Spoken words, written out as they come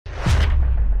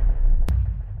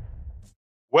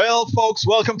Well, folks,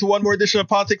 welcome to one more edition of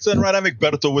Politics and Right. I'm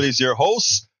Egberto Willis, your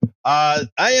host. I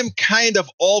am kind of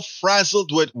all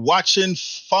frazzled with watching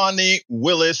Fani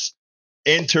Willis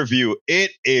interview.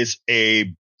 It is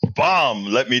a bomb,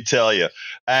 let me tell you.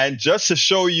 And just to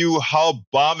show you how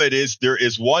bomb it is, there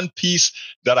is one piece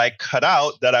that I cut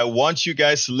out that I want you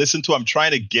guys to listen to. I'm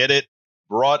trying to get it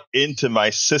brought into my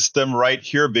system right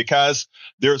here because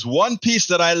there's one piece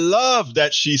that I love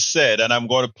that she said, and I'm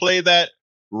going to play that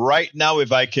right now,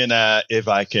 if I can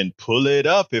pull it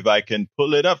up,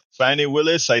 Fani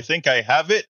Willis, I think I have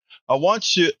it. I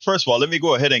want you, first of all, let me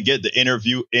go ahead and get the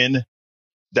interview in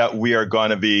that we are going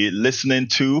to be listening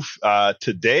to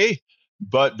today.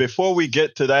 But before we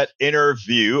get to that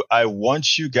interview, I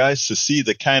want you guys to see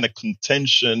the kind of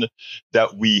contention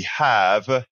that we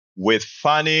have with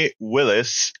Fani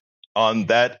Willis on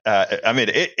that.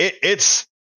 It's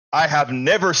I have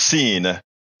never seen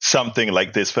something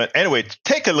like this. But anyway,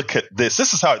 take a look at this.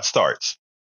 This is how it starts.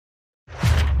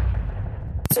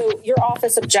 So your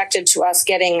office objected to us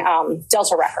getting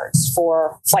Delta records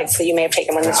for flights that you may have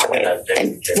taken with Mr. Wade.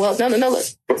 No. Look,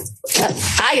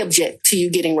 I object to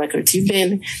you getting records. You've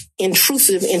been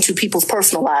intrusive into people's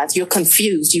personal lives. You're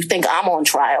confused. You think I'm on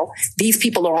trial. These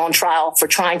people are on trial for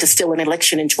trying to steal an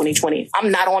election in 2020. I'm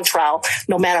not on trial,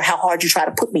 no matter how hard you try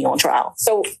to put me on trial.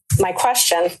 So my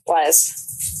question was,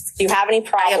 do you have any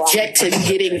problem? I object to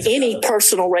getting any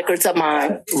personal records of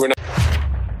mine.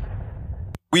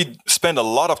 We spend a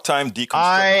lot of time deconstructing.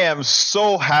 I am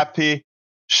so happy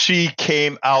she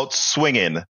came out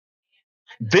swinging.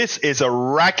 This is a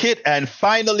racket, and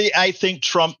finally, I think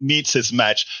Trump meets his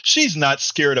match. She's not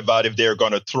scared about if they're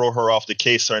going to throw her off the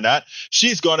case or not.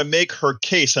 She's going to make her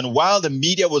case. And while the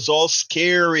media was all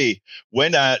scary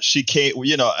when she came,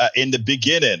 in the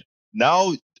beginning,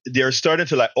 now they're starting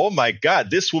to like, oh my God,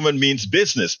 this woman means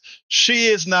business. She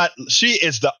is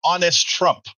the honest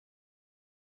Trump.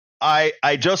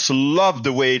 I just love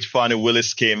the way Fani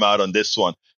Willis came out on this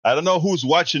one. I don't know who's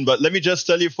watching, but let me just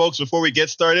tell you folks before we get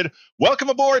started, welcome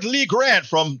aboard Lee Grant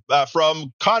from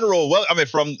Conroe.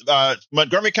 From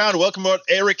Montgomery County. Welcome aboard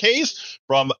Eric Hayes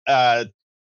from Atascocita,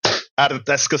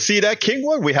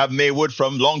 Kingwood. We have Maywood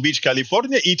from Long Beach,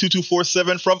 California.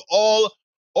 E2247 from all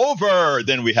over.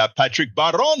 Then we have Patrick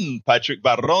Barron. Patrick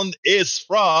Barron is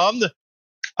from,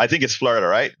 I think it's Florida,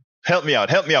 right? Help me out,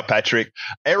 Patrick.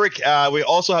 Eric, we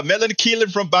also have Melanie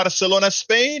Keelan from Barcelona,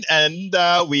 Spain. And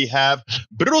we have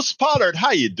Bruce Pollard.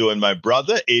 How you doing, my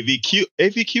brother? AVQ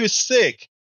is sick.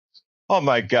 Oh,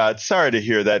 my God. Sorry to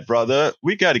hear that, brother.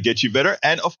 We got to get you better.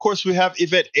 And, of course, we have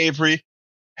Yvette Avery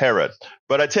Herod.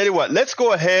 But I tell you what, let's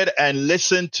go ahead and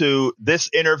listen to this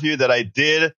interview that I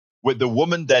did with the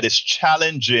woman that is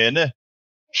challenging.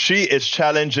 She is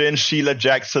challenging Sheila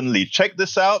Jackson Lee. Check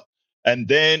this out, and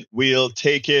then we'll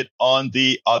take it on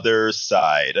the other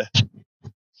side.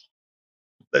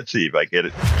 Let's see if I get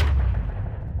it.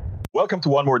 Welcome to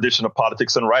one more edition of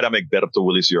Politics and Right. I'm Egberto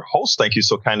Willis, your host. Thank you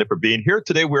so kindly for being here.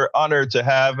 Today, we're honored to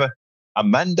have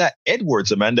Amanda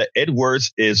Edwards. Amanda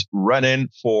Edwards is running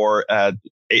for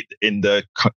in the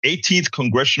 18th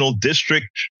Congressional District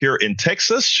here in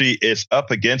Texas. She is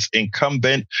up against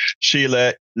incumbent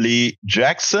Sheila Lee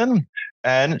Jackson,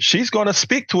 and she's going to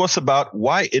speak to us about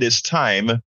why it is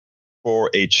time for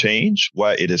a change,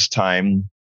 why it is time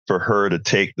for her to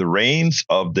take the reins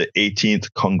of the 18th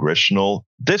Congressional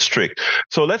District.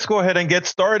 So let's go ahead and get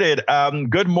started.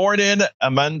 Good morning,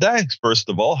 Amanda. First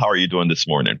of all, how are you doing this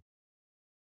morning?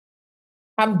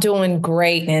 I'm doing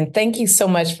great. And thank you so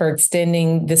much for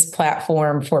extending this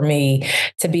platform for me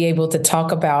to be able to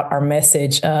talk about our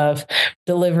message of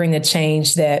delivering the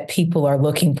change that people are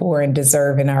looking for and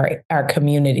deserve in our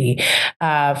community.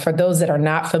 For those that are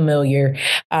not familiar,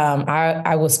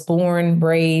 I was born,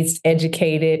 raised,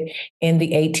 educated in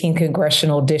the 18th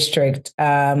Congressional District.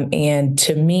 And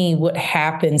to me, what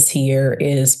happens here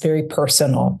is very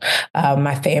personal.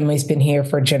 My family's been here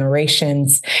for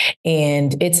generations,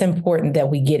 and it's important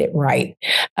that we get it right.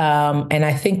 And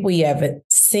I think we have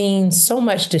seen so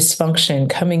much dysfunction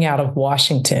coming out of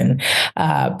Washington.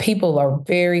 People are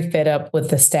very fed up with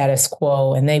the status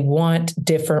quo, and they want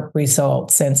different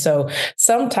results. And so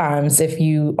sometimes if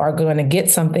you are going to get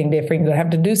something different, you're going to have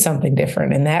to do something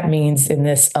different. And that means in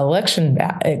this election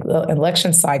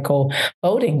cycle,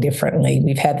 voting differently.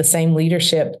 We've had the same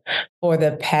leadership for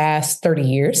the past 30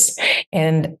 years.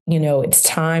 And, it's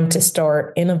time to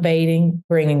start innovating,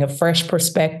 bringing a fresh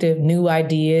perspective, new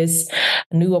ideas,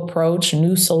 new approach,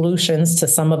 new solutions to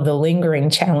some of the lingering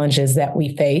challenges that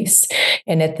we face.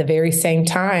 And at the very same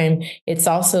time, it's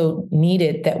also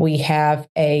needed that we have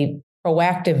a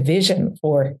proactive vision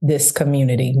for this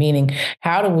community, meaning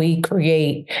how do we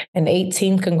create an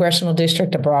 18th congressional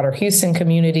district, a broader Houston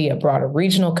community, a broader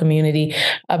regional community,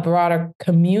 a broader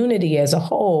community as a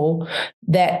whole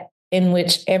that in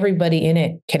which everybody in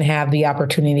it can have the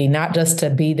opportunity not just to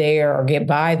be there or get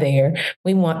by there.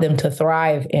 We want them to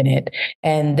thrive in it.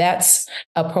 And that's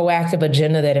a proactive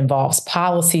agenda that involves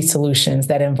policy solutions,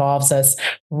 that involves us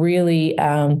really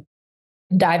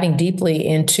diving deeply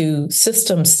into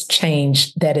systems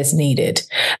change that is needed.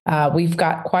 We've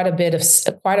got quite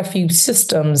a few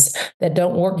systems that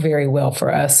don't work very well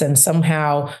for us. And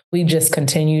somehow we just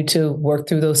continue to work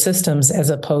through those systems as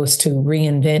opposed to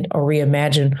reinvent or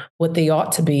reimagine what they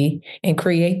ought to be and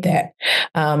create that.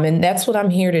 And that's what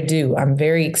I'm here to do. I'm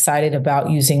very excited about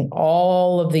using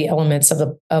all of the elements of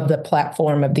the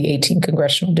platform of the 18th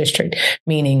Congressional District,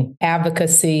 meaning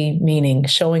advocacy, meaning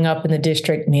showing up in the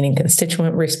district, meaning constituent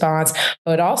response,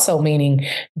 but also meaning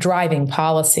driving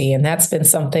policy. And that's been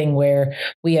something where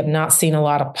we have not seen a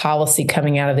lot of policy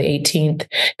coming out of the 18th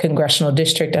Congressional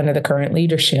District under the current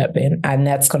leadership. And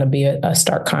that's going to be a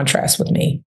stark contrast with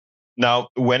me. Now,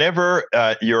 whenever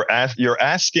you're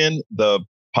asking your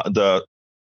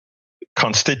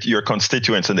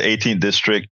constituents in the 18th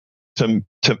district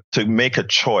to make a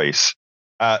choice,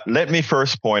 let me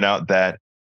first point out that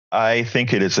I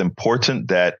think it is important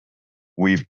that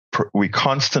we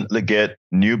constantly get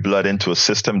new blood into a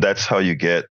system. That's how you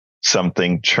get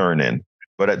something churning.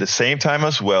 But at the same time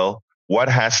as well,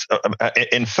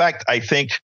 in fact, I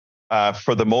think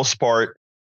for the most part,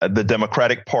 the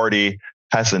Democratic Party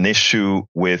has an issue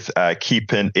with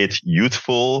keeping it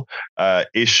youthful,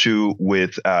 issue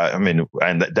with,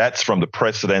 and that's from the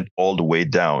president all the way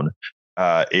down.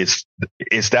 Is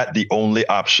that the only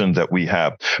option that we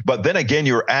have? But then again,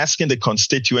 you're asking the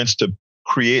constituents to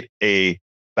create a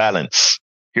balance.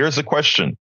 Here's the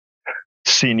question.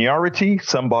 Seniority,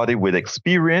 somebody with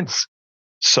experience,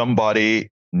 somebody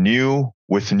new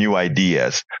with new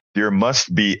ideas. There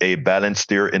must be a balance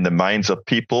there in the minds of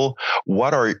people.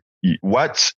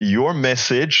 What's your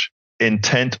message,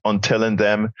 intent on telling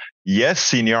them, yes,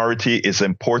 seniority is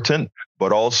important,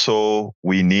 but also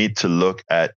we need to look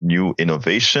at new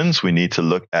innovations. We need to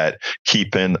look at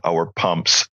keeping our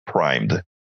pumps primed.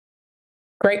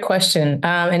 Great question.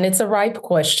 And it's a ripe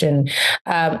question.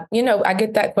 I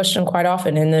get that question quite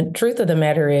often. And the truth of the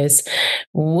matter is,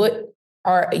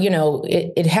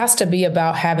 it has to be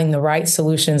about having the right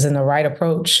solutions and the right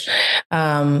approach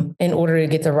in order to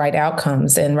get the right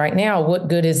outcomes. And right now, what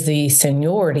good is the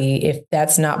seniority if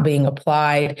that's not being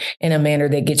applied in a manner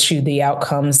that gets you the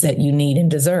outcomes that you need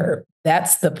and deserve?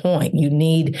 That's the point. You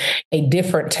need a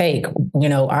different take.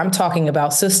 I'm talking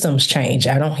about systems change.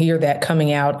 I don't hear that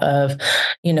coming out of,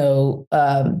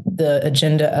 the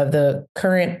agenda of the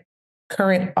current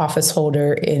office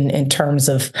holder in terms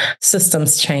of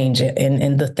systems change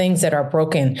and the things that are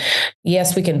broken.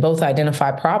 Yes, we can both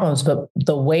identify problems, but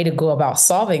the way to go about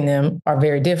solving them are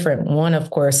very different. One,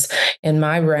 of course, in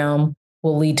my realm,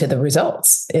 will lead to the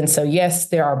results. And so, yes,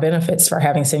 there are benefits for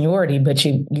having seniority, but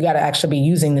you got to actually be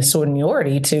using the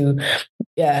seniority to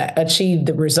achieve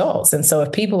the results. And so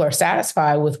if people are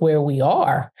satisfied with where we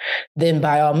are, then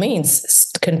by all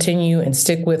means, continue and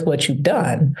stick with what you've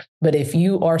done. But if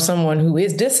you are someone who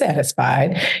is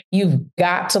dissatisfied, you've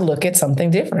got to look at something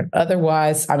different.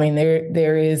 Otherwise,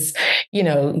 there is,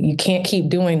 you can't keep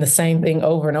doing the same thing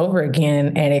over and over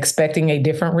again and expecting a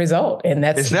different result. And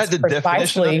is that the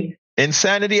definition of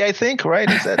insanity, I think, right?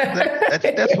 I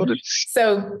think that's what it is.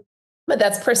 So, but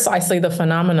that's precisely the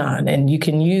phenomenon. And you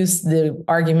can use the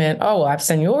argument, oh, I have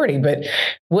seniority, but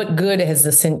what good has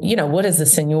what has the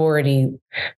seniority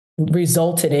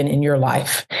resulted in your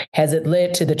life? Has it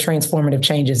led to the transformative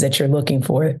changes that you're looking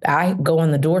for? I go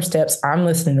on the doorsteps, I'm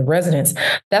listening to residents.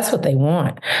 That's what they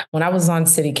want. When I was on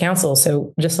city council,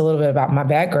 so just a little bit about my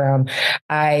background,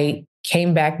 I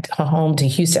came back home to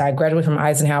Houston. I graduated from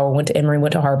Eisenhower, went to Emory,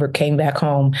 went to Harvard, came back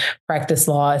home, practiced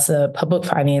law as a public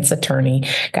finance attorney,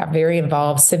 got very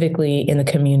involved civically in the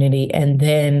community, and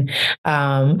then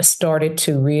started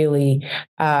to really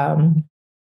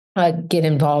get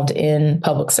involved in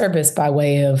public service by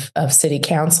way of city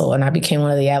council. And I became one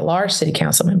of the at-large city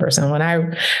council members. And when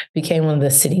I became one of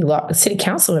the city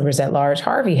council members at large,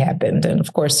 Harvey happened. And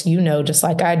of course, just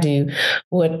like I do,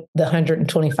 what the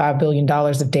 $125 billion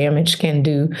of damage can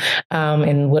do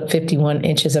and what 51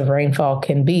 inches of rainfall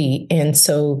can be. And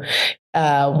so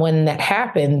when that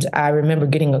happened, I remember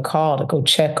getting a call to go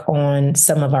check on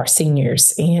some of our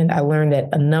seniors. And I learned that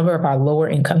a number of our lower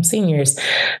income seniors,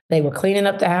 they were cleaning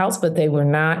up the house, but they were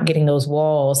not getting those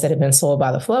walls that had been soiled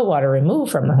by the floodwater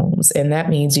removed from the homes. And that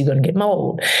means you're going to get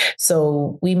mold.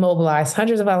 So we mobilized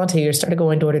hundreds of volunteers, started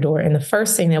going door to door. And the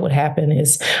first thing that would happen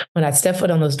is when I'd step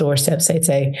foot on those doorsteps, they'd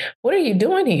say, "What are you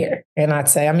doing here?" And I'd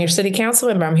say, "I'm your city council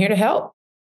member. I'm here to help."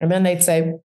 And then they'd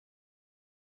say,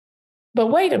 "But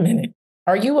wait a minute.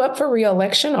 Are you up for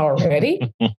re-election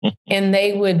already?" And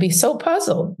they would be so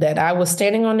puzzled that I was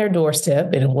standing on their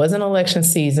doorstep and it wasn't election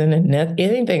season and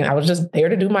anything. I was just there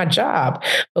to do my job.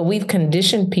 But we've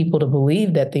conditioned people to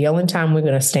believe that the only time we're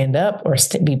going to stand up or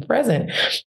be present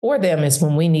for them is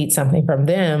when we need something from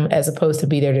them, as opposed to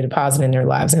be there to deposit in their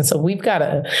lives. And so we've got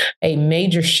a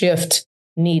major shift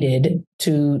needed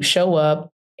to show up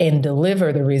and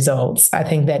deliver the results. I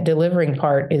think that delivering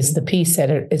part is the piece that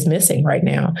is missing right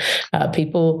now.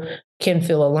 People can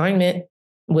feel alignment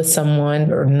with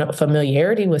someone or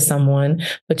familiarity with someone,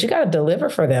 but you got to deliver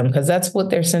for them because that's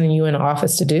what they're sending you in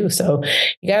office to do. So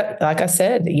you got, like I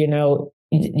said,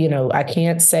 I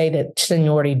can't say that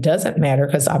seniority doesn't matter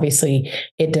because obviously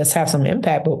it does have some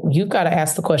impact, but you've got to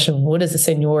ask the question, what is the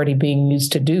seniority being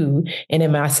used to do? And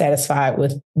am I satisfied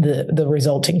with the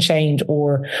resulting change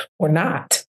or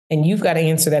not? And you've got to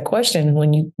answer that question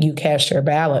when you cast your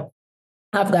ballot.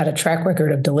 I've got a track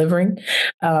record of delivering.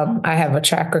 I have a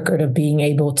track record of being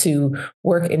able to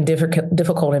work in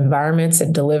difficult environments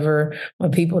and deliver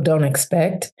when people don't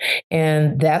expect.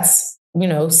 And that's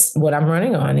what I'm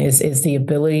running on is the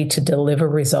ability to deliver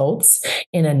results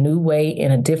in a new way,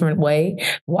 in a different way.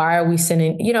 Why are we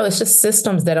sending, it's just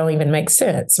systems that don't even make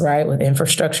sense, right? With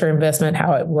infrastructure investment,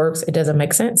 how it works, it doesn't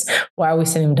make sense. Why are we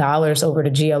sending dollars over to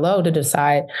GLO to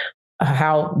decide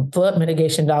how flood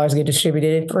mitigation dollars get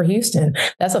distributed for Houston?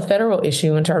 That's a federal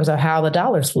issue in terms of how the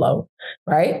dollars flow,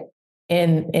 right?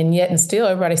 And yet and still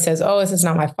everybody says, "Oh, this is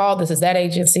not my fault. This is that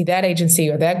agency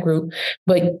or that group."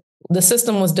 But the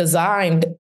system was designed,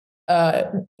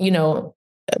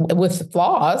 with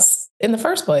flaws in the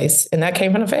first place, and that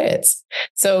came from the feds.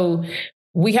 So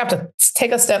we have to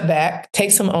take a step back,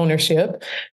 take some ownership,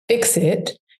 fix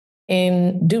it,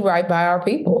 and do right by our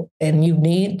people. And you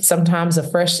need sometimes a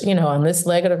fresh, on this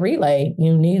leg of the relay,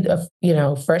 you need a,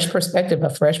 fresh perspective, a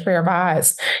fresh pair of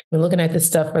eyes. We're looking at this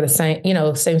stuff for the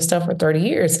same stuff for 30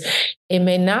 years. It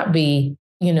may not be,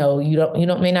 you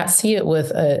may not see it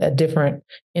with a different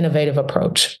innovative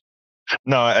approach.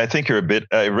 No, I think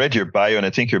I read your bio and I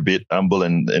think you're a bit humble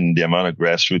in the amount of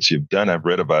grassroots you've done. I've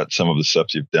read about some of the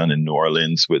stuff you've done in New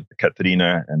Orleans with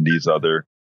Katrina and these other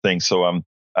things. So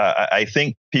I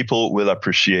think people will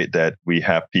appreciate that we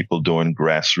have people doing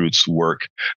grassroots work.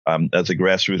 As a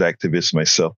grassroots activist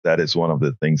myself, that is one of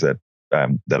the things that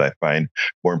I find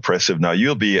more impressive. Now,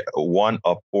 you'll be one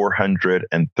of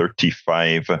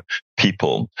 435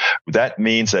 people. That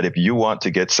means that if you want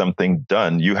to get something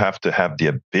done, you have to have the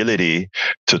ability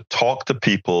to talk to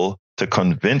people, to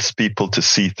convince people to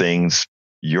see things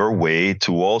your way,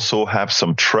 to also have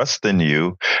some trust in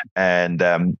you. And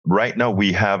right now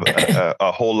we have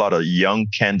a whole lot of young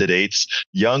candidates,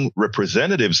 young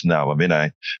representatives now. I mean,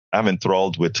 I'm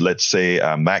enthralled with, let's say,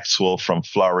 Maxwell from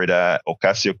Florida,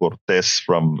 Ocasio-Cortez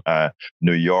from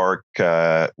New York.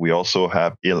 We also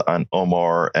have Ilhan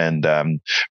Omar and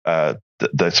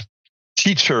the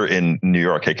teacher in New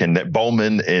York,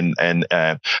 Bowman, and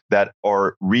that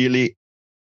are really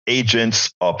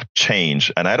agents of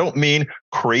change. And I don't mean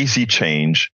crazy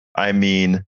change. I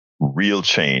mean real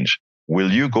change.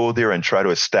 Will you go there and try to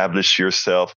establish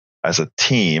yourself as a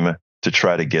team to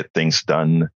try to get things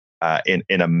done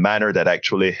in a manner that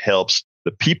actually helps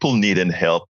the people needing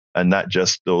help and not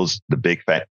just the big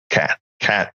fat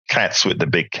cats with the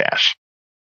big cash?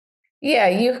 Yeah,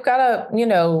 you've got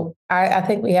to, I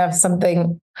think we have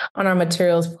something on our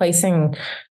materials placing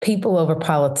people over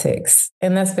politics.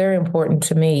 And that's very important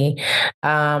to me.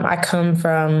 I come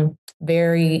from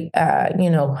very,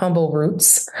 humble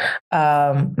roots.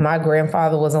 My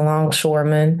grandfather was a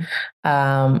longshoreman.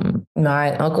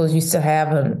 My uncles used to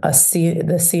have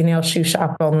the C&L shoe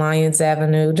shop on Lyons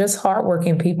Avenue, just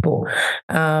hardworking people.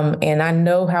 And I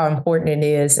know how important it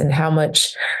is and how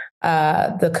much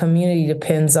the community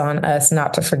depends on us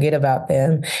not to forget about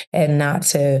them and not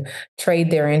to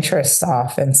trade their interests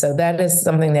off. And so that is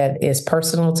something that is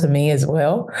personal to me as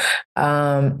well,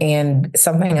 and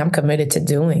something I'm committed to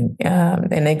doing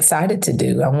and excited to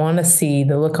do. I want to see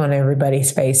the look on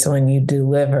everybody's face when you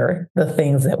deliver the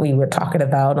things that we were talking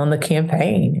about on the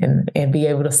campaign and be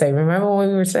able to say, remember when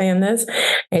we were saying this?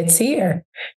 It's here.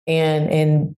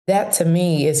 And that to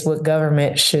me is what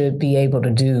government should be able to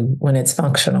do when it's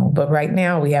functional. But right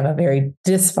now we have a very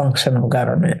dysfunctional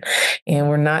government and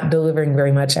we're not delivering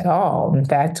very much at all. In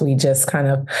fact, we just kind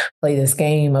of play this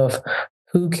game of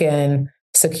who can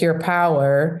secure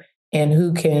power and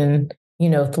who can,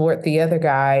 thwart the other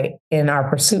guy in our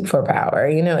pursuit for power.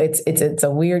 It's a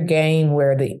weird game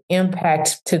where the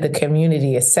impact to the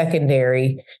community is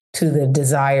secondary to the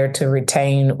desire to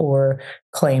retain or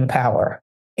claim power.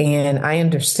 And I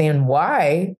understand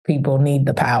why people need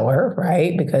the power,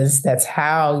 right? Because that's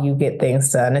how you get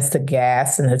things done. It's the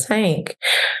gas in the tank.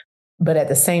 But at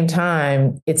the same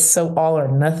time, it's so all or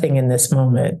nothing in this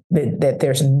moment that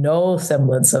there's no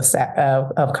semblance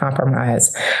of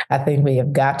compromise. I think we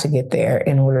have got to get there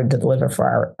in order to deliver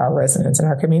for our residents and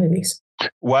our communities.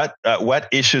 What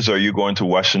issues are you going to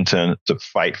Washington to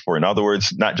fight for? In other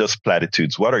words, not just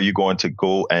platitudes. What are you going to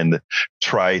go and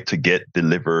try to get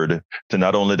delivered to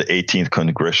not only the 18th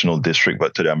congressional district,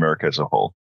 but to the America as a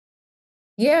whole?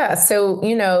 Yeah. So,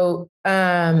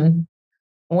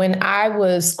 when I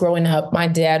was growing up, my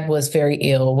dad was very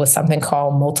ill with something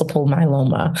called multiple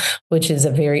myeloma, which is a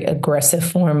very aggressive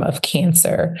form of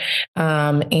cancer.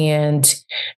 And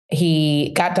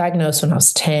he got diagnosed when I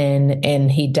was 10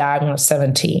 and he died when I was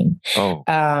 17. Oh.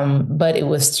 But it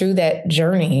was through that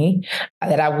journey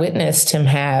that I witnessed him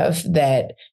have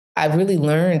that I really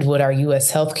learned what our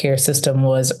U.S. healthcare system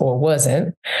was or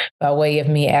wasn't by way of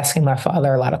me asking my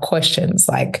father a lot of questions,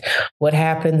 like what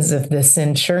happens if this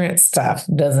insurance stuff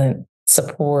doesn't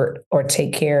support or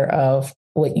take care of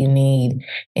what you need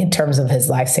in terms of his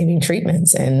life-saving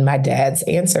treatments? And my dad's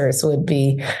answers would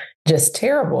be just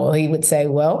terrible. He would say,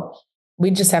 well,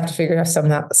 we just have to figure out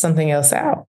something else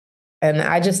out. And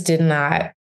I just did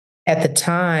not, at the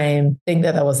time, think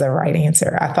that was the right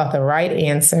answer. I thought the right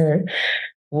answer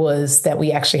was that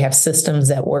we actually have systems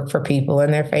that work for people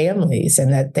and their families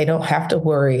and that they don't have to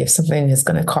worry if something is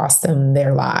going to cost them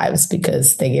their lives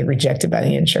because they get rejected by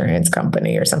the insurance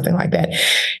company or something like that.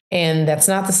 And that's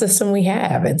not the system we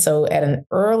have. And so at an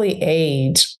early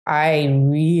age, I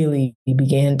really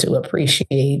began to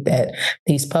appreciate that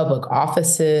these public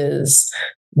offices,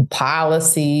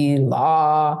 policy,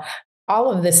 law, all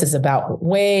of this is about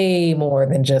way more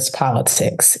than just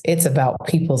politics. It's about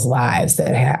people's lives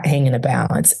that hang in a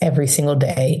balance every single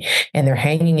day. And they're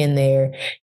hanging in there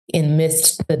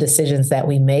amidst the decisions that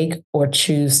we make or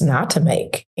choose not to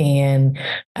make and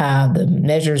the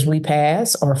measures we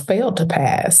pass or fail to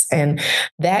pass. And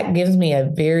that gives me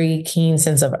a very keen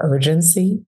sense of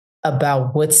urgency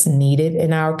about what's needed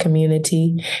in our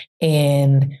community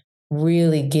and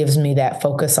really gives me that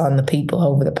focus on the people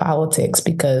over the politics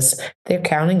because they're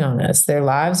counting on us. Their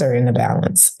lives are in a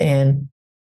balance. And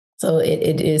so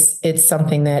it's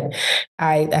something that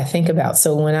I think about.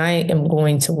 So when I am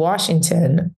going to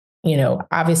Washington,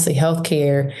 obviously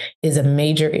healthcare is a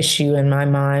major issue in my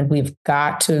mind. We've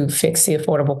got to fix the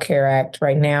Affordable Care Act.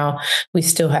 Right now, we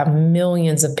still have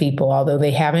millions of people, although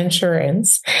they have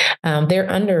insurance, they're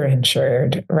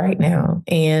underinsured right now.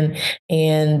 And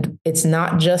it's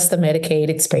not just the Medicaid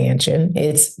expansion,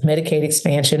 it's Medicaid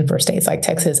expansion for states like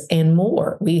Texas and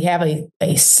more. We have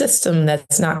a system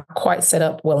that's not quite set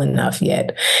up well enough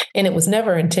yet. And it was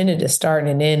never intended to start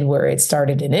and end where it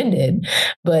started and ended,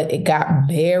 but it got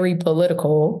very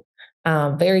political,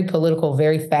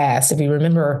 very fast. If you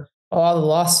remember all the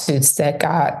lawsuits that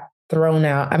got thrown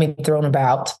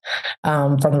about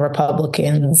from the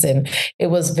Republicans, and it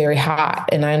was very hot.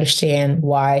 And I understand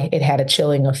why it had a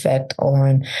chilling effect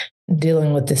on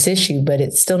dealing with this issue, but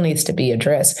it still needs to be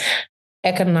addressed.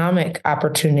 Economic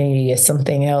opportunity is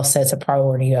something else that's a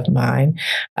priority of mine.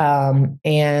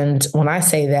 And when I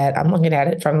say that, I'm looking at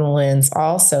it from the lens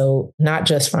also, not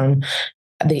just from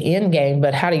the end game,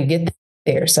 but how do you get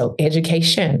there? So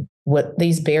education, what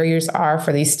these barriers are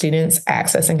for these students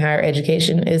accessing higher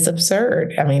education is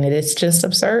absurd. I mean, it is just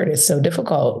absurd. It's so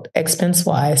difficult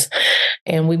expense-wise,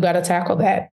 and we've got to tackle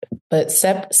that. But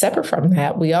separate from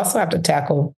that, we also have to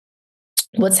tackle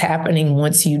what's happening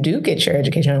once you do get your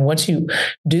education and once you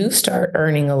do start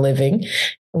earning a living.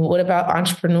 What about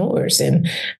entrepreneurs? And,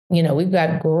 we've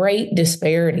got great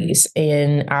disparities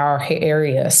in our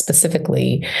area,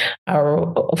 specifically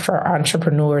for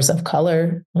entrepreneurs of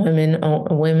color. Women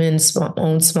own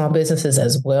small businesses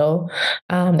as well.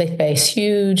 They face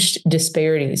huge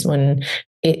disparities when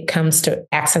it comes to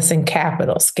accessing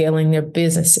capital, scaling their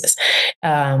businesses.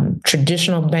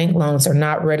 Traditional bank loans are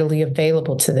not readily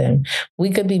available to them.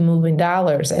 We could be moving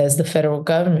dollars as the federal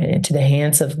government into the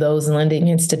hands of those lending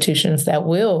institutions that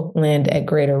will lend at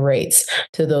greater rates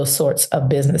to those sorts of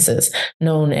businesses,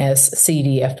 known as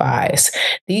CDFIs.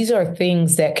 These are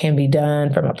things that can be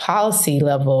done from a policy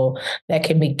level that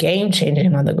can be game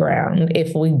changing on the ground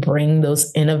if we bring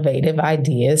those innovative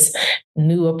ideas,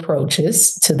 new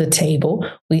approaches to the table.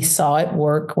 We saw it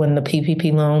work when the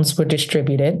PPP loans were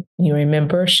distributed. You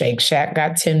remember Shake Shack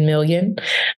got 10 million,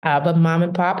 but mom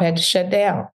and pop had to shut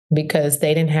down because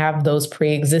they didn't have those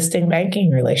pre-existing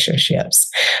banking relationships.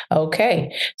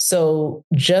 Okay, so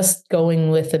just going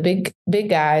with the big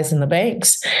guys in the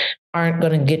banks aren't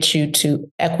going to get you to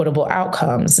equitable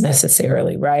outcomes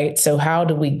necessarily, right? So how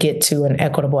do we get to an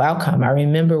equitable outcome? I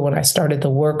remember when I started the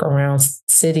work around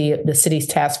the city's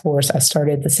task force, I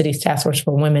started the city's task force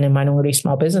for women and minority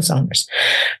small business owners.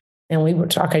 And we were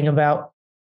talking about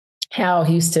how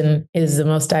Houston is the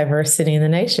most diverse city in the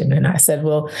nation. And I said,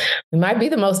 well, we might be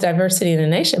the most diverse city in the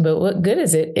nation, but what good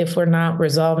is it if we're not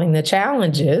resolving the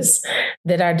challenges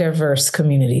that our diverse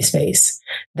communities face?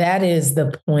 That is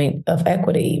the point of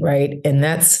equity, right? And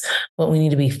that's what we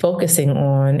need to be focusing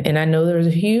on. And I know there's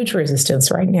a huge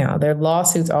resistance right now. There are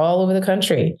lawsuits all over the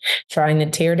country trying to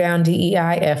tear down DEI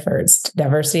efforts,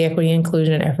 diversity, equity,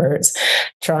 inclusion efforts,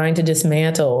 trying to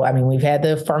dismantle. I mean, we've had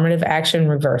the affirmative action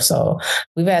reversal.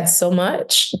 We've had so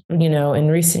much, in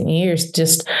recent years,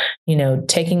 just,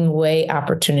 taking away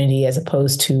opportunity as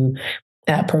opposed to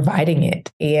providing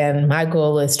it. And my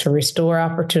goal is to restore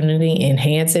opportunity,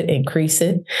 enhance it, increase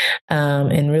it,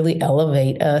 and really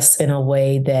elevate us in a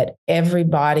way that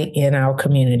everybody in our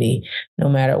community, no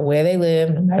matter where they live,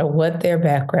 no matter what their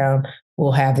background,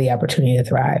 will have the opportunity to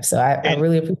thrive. So I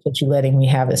really appreciate you letting me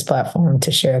have this platform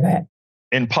to share that.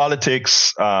 In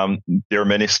politics, there are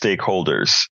many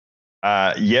stakeholders.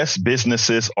 Yes,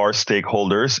 businesses are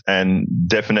stakeholders and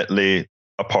definitely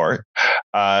a part,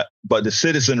 but the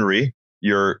citizenry,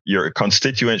 your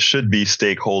constituents should be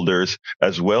stakeholders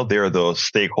as well. They're those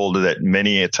stakeholders that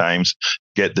many a times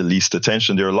get the least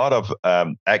attention. There are a lot of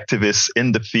activists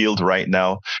in the field right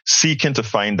now seeking to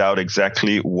find out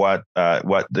exactly what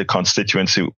the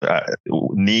constituency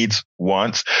needs,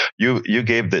 wants. You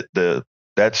gave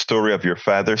that story of your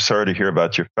father. Sorry to hear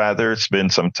about your father. It's been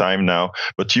some time now,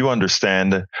 but you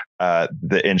understand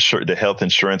the health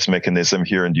insurance mechanism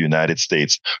here in the United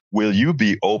States. Will you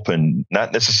be open,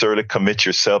 not necessarily commit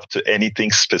yourself to anything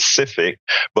specific,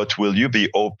 but will you be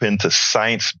open to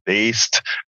science-based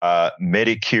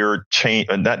Medicare change,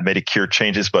 not Medicare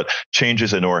changes, but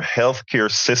changes in our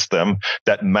healthcare system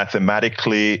that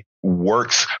mathematically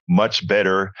works much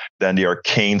better than the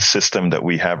arcane system that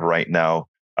we have right now?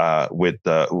 With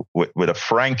a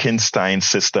Frankenstein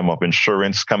system of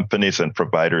insurance companies and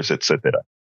providers, etc.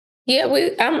 Yeah,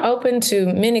 I'm open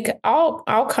to all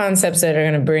concepts that are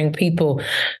going to bring people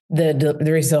the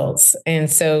results, and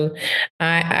so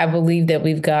I believe that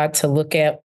we've got to look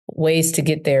at ways to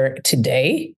get there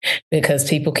today, because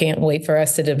people can't wait for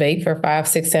us to debate for 5,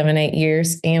 6, 7, 8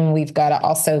 years. And we've got to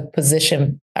also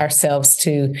position ourselves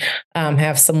to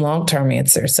have some long-term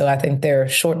answers. So I think there are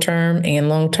short-term and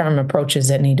long-term approaches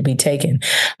that need to be taken.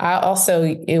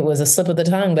 It was a slip of the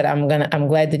tongue, but I'm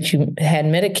glad that you had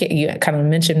Medicare. You kind of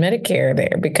mentioned Medicare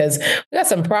there, because we got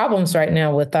some problems right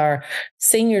now with our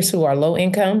seniors who are low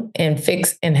income and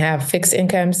have fixed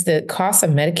incomes. The cost of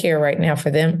Medicare right now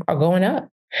for them are going up.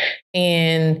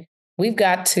 And we've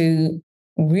got to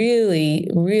really,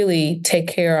 really take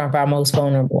care of our most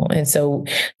vulnerable. And so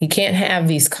you can't have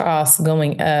these costs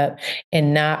going up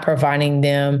and not providing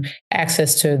them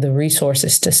access to the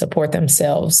resources to support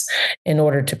themselves in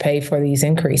order to pay for these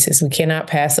increases. We cannot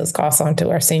pass those costs on to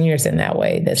our seniors in that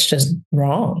way. That's just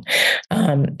wrong.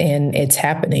 And it's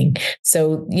happening.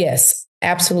 So yes,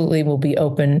 absolutely will be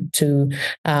open to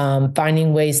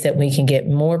finding ways that we can get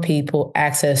more people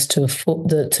access to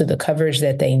the coverage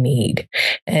that they need.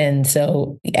 And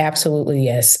so absolutely,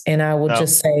 yes. And I will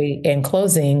just say in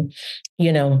closing,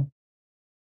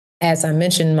 as I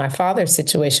mentioned, my father's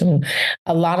situation,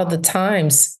 a lot of the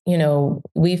times,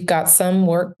 we've got some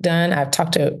work done. I've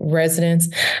talked to residents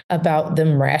about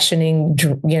them rationing,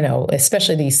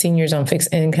 especially these seniors on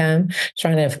fixed income,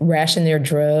 trying to ration their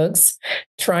drugs,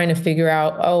 trying to figure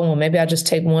out, maybe I'll just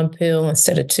take one pill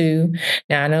instead of two.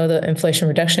 Now, I know the Inflation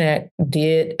Reduction Act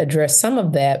did address some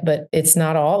of that, but it's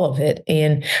not all of it.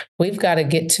 And we've got to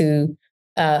get to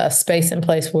a space and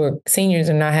place where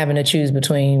seniors are not having to choose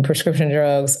between prescription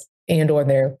drugs and or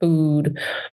their food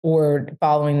or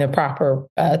following the proper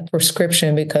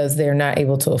prescription because they're not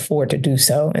able to afford to do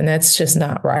so. And that's just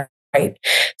not right. right.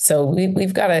 So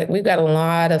we've got a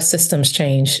lot of systems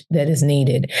change that is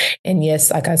needed. And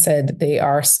yes, like I said,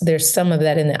 there's some of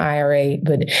that in the IRA,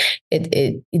 but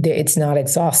it's not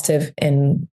exhaustive.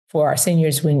 And for our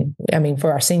seniors,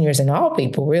 for our seniors and all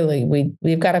people, really,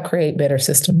 we've got to create better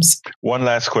systems. One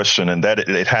last question, and that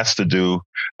it has to do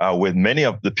with many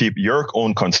of the people, your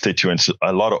own constituents,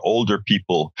 a lot of older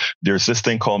people. There's this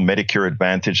thing called Medicare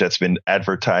Advantage that's been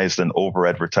advertised and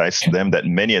over-advertised to them that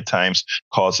many a times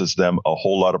causes them a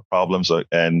whole lot of problems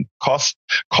and cost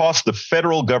the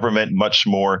federal government much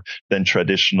more than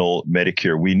traditional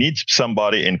Medicare. We need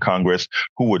somebody in Congress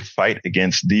who would fight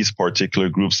against these particular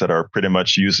groups that are pretty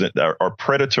much are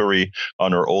predatory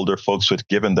on our older folks, with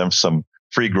giving them some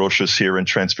free groceries here and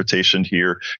transportation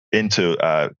here, into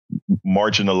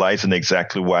marginalizing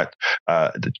exactly what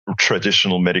the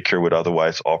traditional Medicare would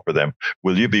otherwise offer them.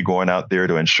 Will you be going out there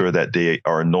to ensure that they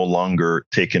are no longer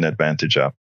taken advantage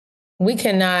of? We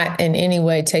cannot in any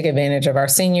way take advantage of our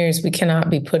seniors. We cannot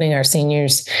be putting our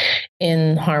seniors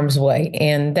in harm's way.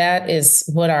 And that is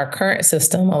what our current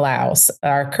system allows.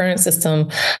 Our current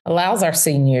system allows our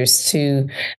seniors to,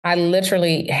 I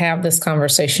literally have this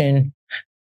conversation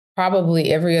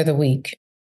probably every other week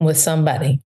with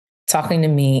somebody talking to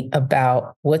me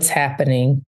about what's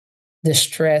happening, the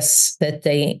stress that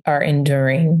they are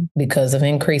enduring because of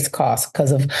increased costs,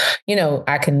 because of,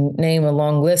 I can name a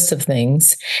long list of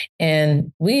things.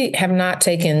 And we have not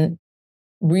taken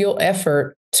real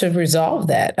effort to resolve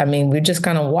that. I mean, we're just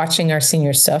kind of watching our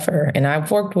seniors suffer. And I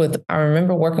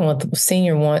remember working with a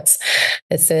senior once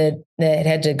that said that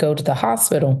had to go to the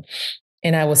hospital,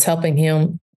 and I was helping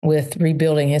him with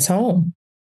rebuilding his home.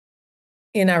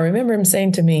 And I remember him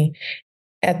saying to me,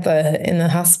 in the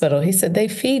hospital, he said, "They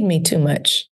feed me too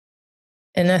much."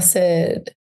 And I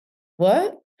said,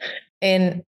 "What?"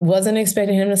 And wasn't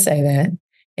expecting him to say that.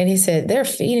 And he said, "They're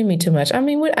feeding me too much." I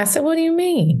mean, I said, "What do you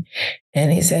mean?"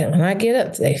 And he said, "When I get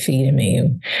up, they feeding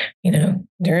me.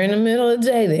 During the middle of the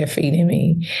day, they're feeding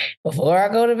me. Before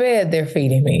I go to bed, they're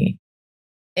feeding me."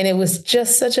 And it was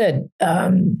just such a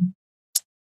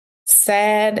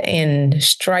sad and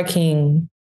striking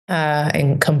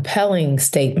and compelling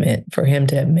statement for him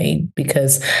to have made,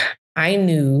 because I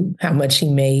knew how much he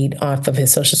made off of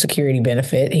his Social Security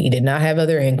benefit. He did not have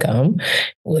other income,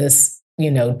 was,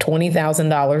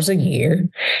 $20,000 a year.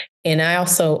 And I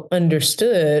also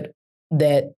understood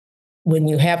that when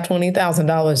you have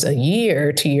 $20,000 a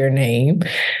year to your name,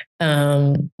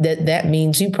 that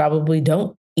means you probably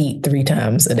don't eat 3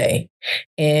 times a day.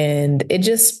 And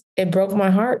it broke my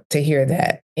heart to hear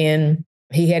that. And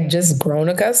he had just grown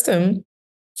accustomed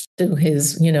to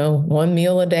his, one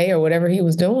meal a day or whatever he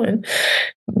was doing,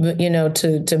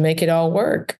 to make it all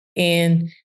work. And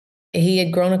he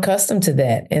had grown accustomed to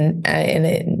that.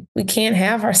 And we can't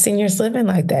have our seniors living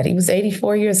like that. He was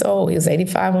 84 years old. He was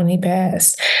 85 when he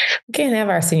passed. We can't have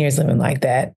our seniors living like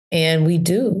that. And we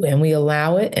do, and we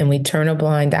allow it, and we turn a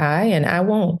blind eye, and I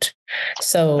won't.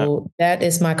 So that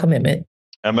is my commitment.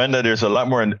 Amanda, there's a lot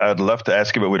more I'd love to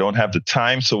ask you, but we don't have the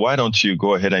time. So why don't you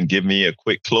go ahead and give me a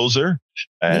quick closer?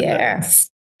 Yes.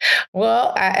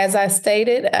 Well, as I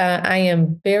stated, I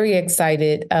am very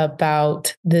excited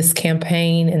about this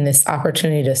campaign and this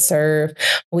opportunity to serve.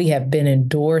 We have been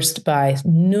endorsed by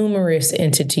numerous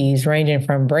entities, ranging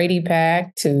from Brady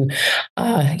PAC to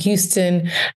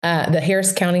Houston, the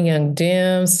Harris County Young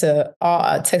Dems, to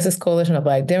Texas Coalition of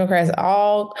Black Democrats,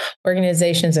 all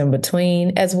organizations in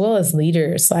between, as well as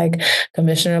leaders like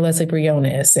Commissioner Leslie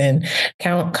Briones and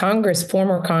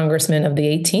former Congressman of the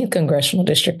 18th Congressional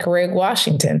District, Craig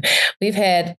Washington. We've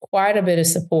had quite a bit of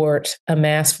support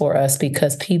amassed for us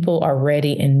because people are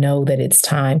ready and know that it's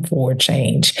time for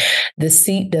change. This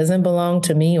seat doesn't belong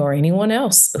to me or anyone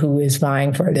else who is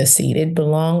vying for this seat. It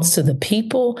belongs to the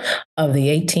people of the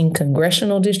 18th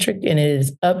Congressional District, and it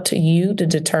is up to you to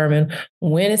determine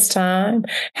when it's time,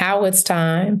 how it's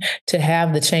time to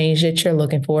have the change that you're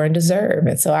looking for and deserve.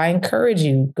 And so I encourage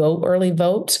you, go early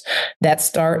vote. That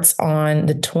starts on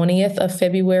the 20th of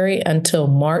February until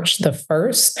March the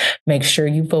 1st. Make sure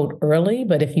you vote early.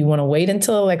 But if you want to wait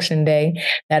until Election Day,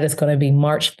 that is going to be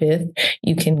March 5th.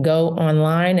 You can go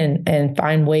online and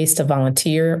find ways to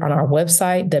volunteer on our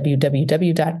website,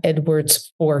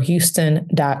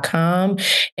 www.edwardsforhouston.com.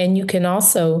 And you can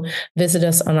also visit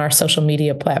us on our social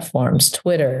media platforms,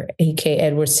 Twitter, AK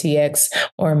Edwards TX,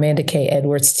 or Amanda K.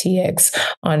 Edwards TX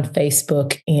on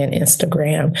Facebook and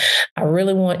Instagram. I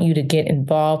really want you to get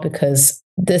involved because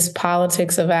this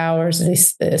politics of ours,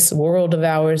 this world of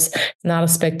ours, it's not a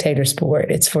spectator sport.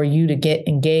 It's for you to get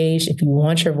engaged. If you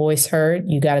want your voice heard,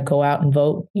 you got to go out and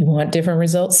vote. You want different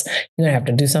results, you're going to have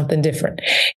to do something different.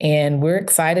 And we're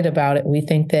excited about it. We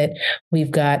think that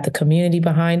we've got the community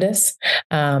behind us.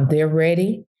 They're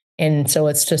ready. And so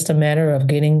it's just a matter of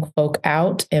getting folk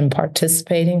out and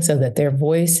participating so that their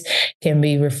voice can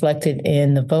be reflected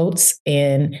in the votes.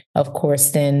 And of course,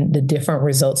 then the different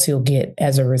results you'll get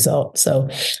as a result. So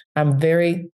I'm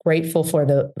very grateful for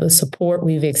the support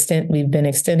we've been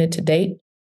extended to date.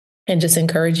 And just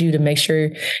encourage you to make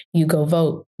sure you go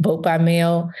vote by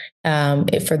mail.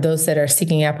 For those that are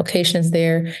seeking applications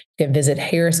there, you can visit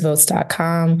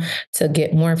harrisvotes.com to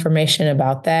get more information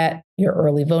about that, your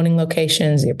early voting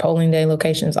locations, your polling day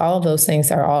locations, all of those things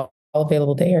are all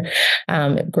available there.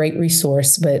 Great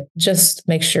resource, but just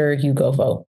make sure you go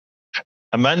vote.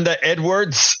 Amanda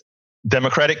Edwards,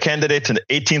 Democratic candidate in the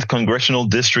 18th Congressional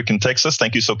District in Texas.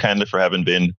 Thank you so kindly for having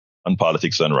been on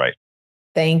Politics Done Right.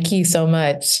 Thank you so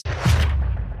much.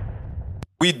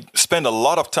 We spend a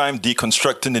lot of time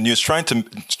deconstructing the news, trying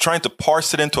to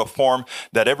parse it into a form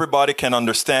that everybody can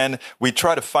understand. We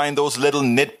try to find those little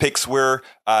nitpicks where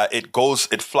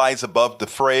it flies above the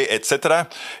fray, etc.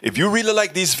 If you really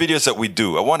like these videos that we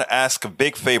do, I want to ask a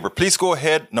big favor. Please go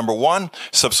ahead. Number one,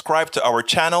 subscribe to our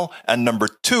channel. And number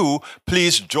two,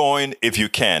 please join if you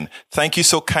can. Thank you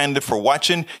so kindly for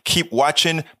watching. Keep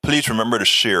watching. Please remember to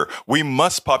share. We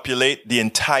must populate the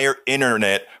entire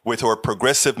internet with our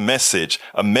progressive message,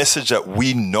 a message that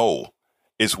we know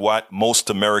is what most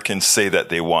Americans say that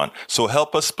they want. So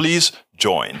help us, please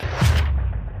join.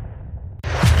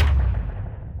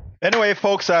 Anyway,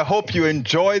 folks, I hope you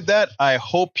enjoyed that. I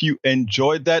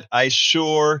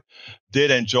sure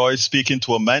did enjoy speaking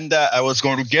to Amanda. I was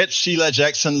going to get Sheila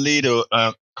Jackson Lee to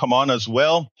come on as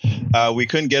well. We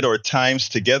couldn't get our times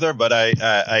together, but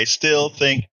I still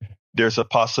think there's a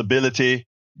possibility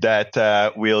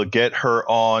that we'll get her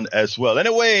on as well.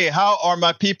 Anyway, how are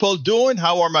my people doing?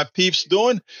 How are my peeps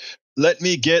doing? Let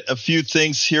me get a few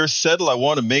things here settled. I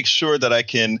want to make sure that I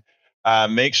can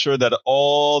make sure that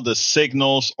all the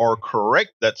signals are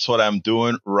correct. That's what I'm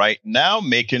doing right now,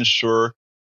 making sure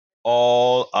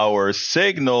all our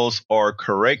signals are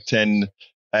correct and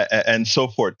so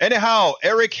forth. Anyhow,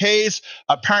 Eric Hayes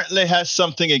apparently has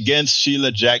something against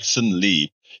Sheila Jackson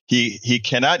Lee. He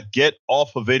cannot get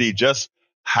off of it. He just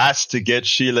has to get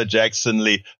Sheila Jackson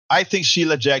Lee. I think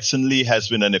Sheila Jackson Lee has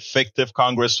been an effective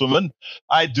congresswoman.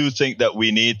 I do think that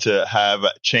we need to have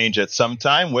change at some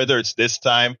time, whether it's this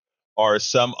time or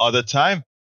some other time.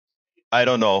 I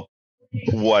don't know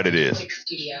what it is.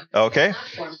 Okay.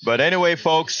 But anyway,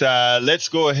 folks, let's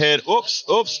go ahead.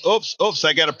 Oops.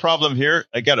 I got a problem here.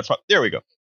 There we go.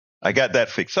 I got that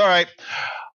fixed. All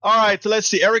right. Let's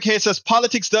see. Eric Hayes says,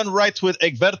 Politics Done Right with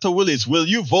Egberto Willis. Will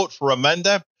you vote for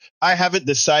Amanda? I haven't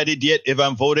decided yet if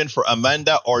I'm voting for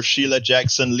Amanda or Sheila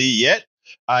Jackson Lee yet.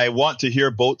 I want to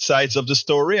hear both sides of the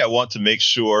story. I want to make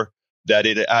sure that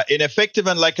it ineffective.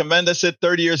 And like Amanda said,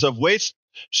 30 years of waste.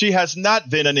 She has not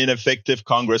been an ineffective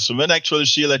congresswoman. Actually,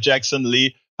 Sheila Jackson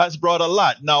Lee has brought a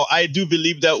lot. Now, I do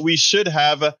believe that we should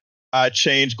have a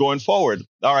change going forward.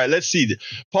 All right, let's see.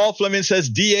 Paul Fleming says,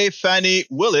 DA Fannie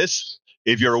Willis,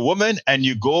 if you're a woman and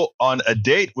you go on a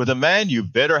date with a man, you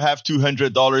better have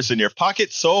 $200 in your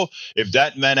pocket. So if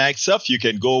that man acts up, you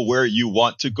can go where you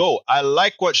want to go. I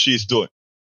like what she's doing.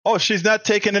 Oh, she's not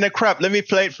taking in a crap. Let me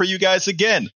play it for you guys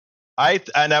again.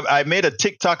 I made a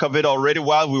TikTok of it already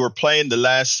while we were playing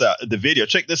the video.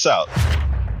 Check this out.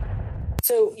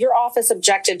 So your office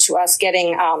objected to us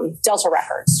getting Delta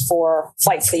records for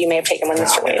flights that you may have taken with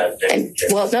Mr. Wade.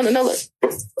 No.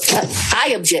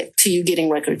 I object to you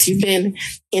getting records. You've been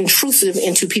intrusive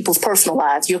into people's personal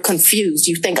lives. You're confused.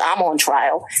 You think I'm on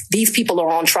trial. These people are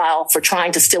on trial for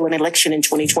trying to steal an election in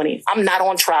 2020. I'm not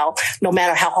on trial, no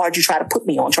matter how hard you try to put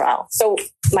me on trial. So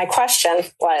my question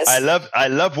was... I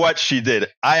love what she did.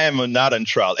 I am not on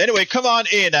trial. Anyway, come on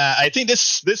in. I think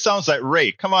this sounds like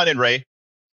Ray. Come on in, Ray.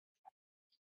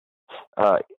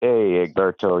 Hey,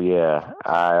 Egberto. Yeah,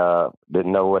 I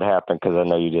didn't know what happened because I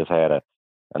know you just had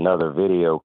another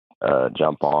video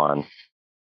jump on.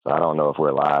 So I don't know if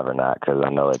we're live or not because I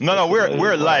know it's... No,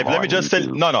 we're live. Let me just say,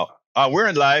 we're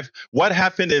in live. What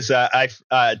happened is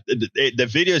the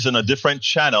video is on a different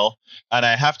channel, and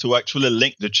I have to actually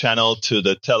link the channel to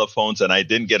the telephones, and I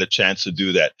didn't get a chance to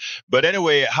do that. But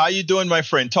anyway, how you doing, my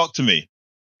friend? Talk to me.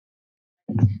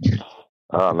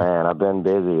 Oh, man, I've been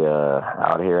busy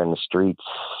out here in the streets,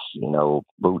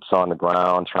 boots on the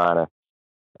ground, trying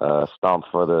to stomp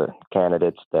for the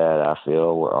candidates that I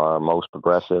feel are most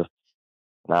progressive.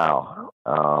 Now,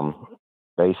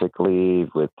 been basically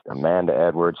with Amanda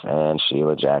Edwards and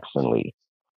Sheila Jackson Lee.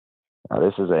 Now,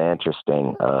 this is an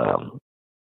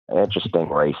interesting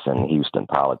race in Houston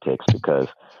politics because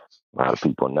a lot of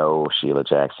people know Sheila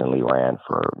Jackson Lee ran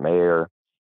for mayor.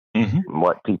 Mm-hmm.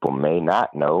 What people may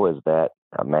not know is that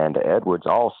Amanda Edwards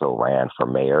also ran for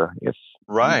mayor, if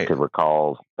you could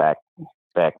recall back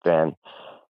then.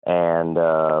 And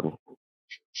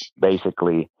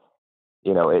basically,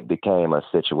 it became a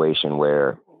situation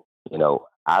where,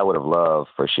 I would have loved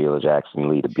for Sheila Jackson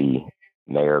Lee to be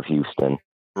mayor of Houston.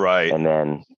 Right. And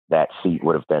then that seat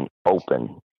would have been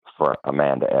open for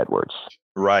Amanda Edwards.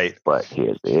 Right. But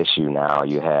here's the issue now.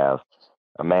 You have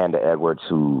Amanda Edwards,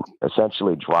 who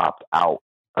essentially dropped out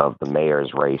of the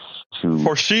mayor's race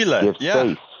for Sheila. Give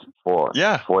space for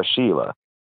Sheila.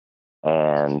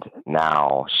 And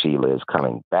now Sheila is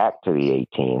coming back to the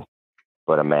 18th.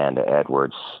 But Amanda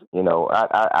Edwards,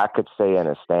 I could say in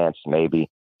a stance, maybe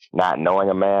not knowing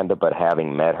Amanda, but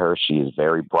having met her, she is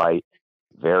very bright,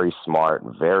 very smart,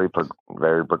 very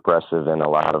progressive in a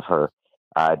lot of her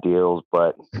ideals.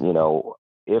 But,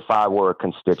 if I were a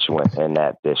constituent in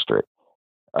that district,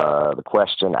 the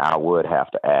question I would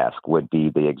have to ask would be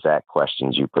the exact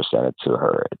questions you presented to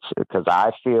her. It's because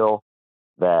I feel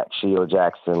that Sheila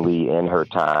Jackson Lee in her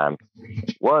time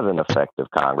was an effective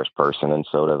congressperson, and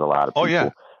so does a lot of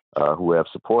people who have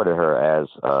supported her as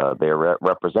their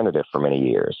representative for many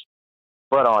years.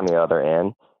 But on the other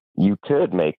end, you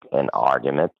could make an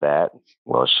argument that,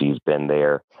 well, she's been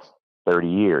there 30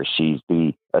 years. She's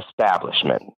the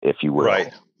establishment, if you will.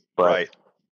 Right. But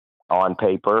on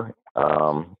paper,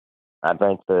 I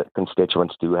think the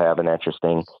constituents do have an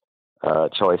interesting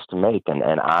choice to make.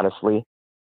 And honestly,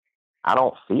 I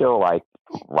don't feel like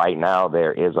right now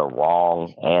there is a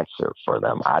wrong answer for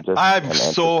them. I'm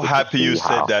so happy you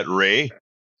said that, Ray.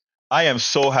 I am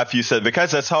so happy you said,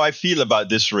 because that's how I feel about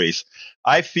this race.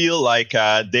 I feel like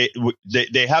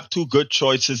they have two good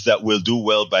choices that will do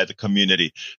well by the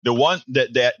community. The one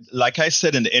that like I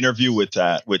said in the interview with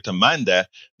Amanda,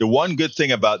 the one good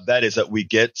thing about that is that we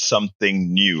get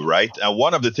something new, right? And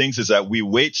one of the things is that we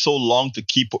wait so long to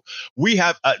keep. We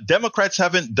have Democrats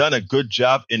haven't done a good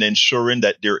job in ensuring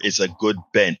that there is a good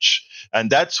bench, and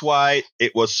that's why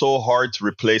it was so hard to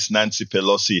replace Nancy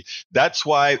Pelosi. That's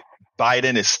why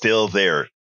Biden is still there.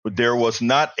 But there was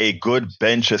not a good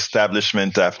bench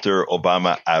establishment after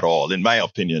Obama at all, in my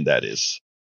opinion. That is.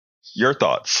 Your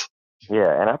thoughts?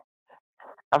 Yeah, and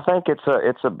I think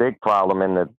it's a big problem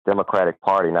in the Democratic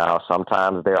Party now.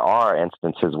 Sometimes there are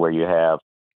instances where you have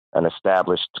an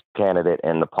established candidate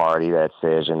in the party that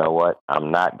says, you know what,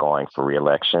 I'm not going for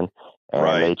re-election,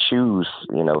 and they choose,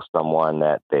 someone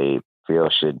that they feel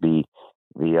should be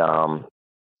the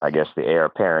the heir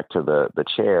apparent to the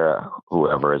chair,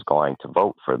 whoever is going to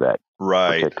vote for that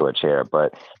particular chair.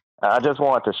 But I just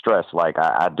want to stress,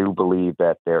 I do believe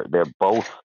that they're both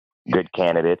good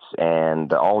candidates, and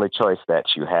the only choice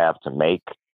that you have to make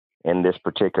in this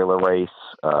particular race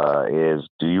is,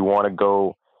 do you want to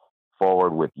go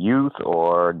forward with youth,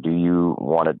 or do you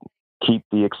want to keep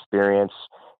the experience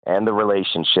and the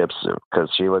relationships? Because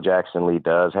Sheila Jackson Lee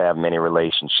does have many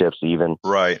relationships, even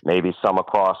maybe some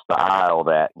across the aisle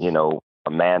that,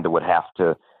 Amanda would have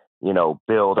to,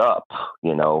 build up,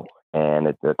 and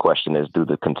the question is, do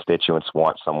the constituents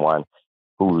want someone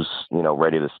who's,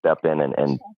 ready to step in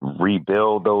and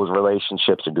rebuild those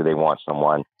relationships, or do they want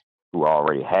someone who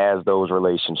already has those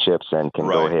relationships and can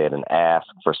go ahead and ask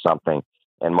for something?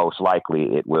 And most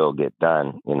likely it will get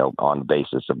done, on the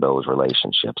basis of those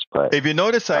relationships. But if you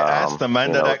notice, I asked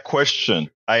Amanda that question.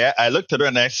 I looked at her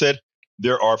and I said,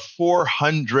 there are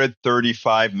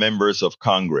 435 members of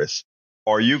Congress.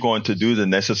 Are you going to do the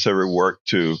necessary work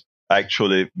to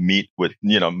actually meet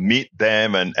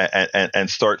them and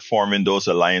start forming those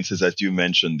alliances that you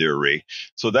mentioned there, Ray?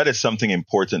 So that is something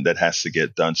important that has to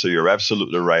get done. So you're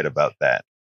absolutely right about that.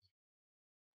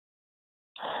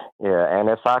 Yeah, and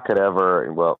if I could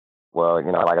ever,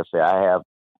 like I say, I have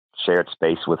shared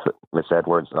space with Miss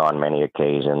Edwards on many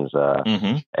occasions,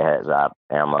 as I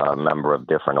am a member of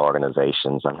different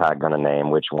organizations. I'm not going to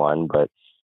name which one, but,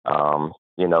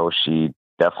 she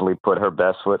definitely put her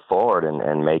best foot forward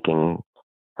in making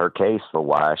her case for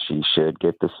why she should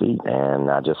get the seat. And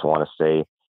I just want to say,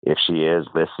 if she is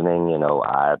listening,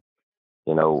 I,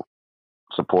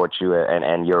 support you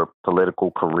and your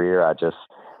political career. I just,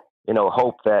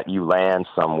 hope that you land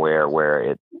somewhere where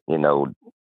it,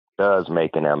 does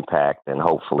make an impact, and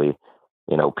hopefully,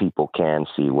 people can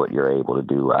see what you're able to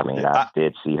do. I mean, I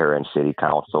did see her in city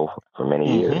council for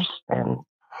many years, and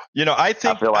I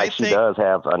feel like she does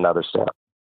have another step.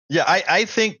 Yeah, I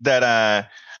think that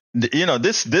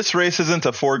this race isn't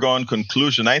a foregone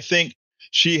conclusion. I think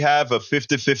she have a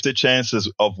 50-50 chance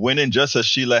of winning, just as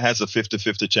Sheila has a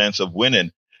 50-50 chance of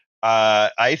winning.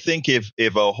 I think if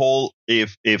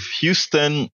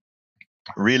Houston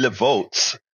really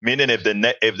votes, meaning if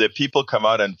the people come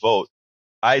out and vote,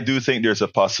 I do think there's a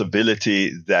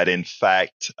possibility that in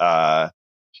fact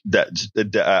that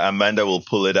Amanda will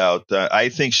pull it out. I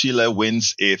think Sheila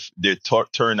wins if the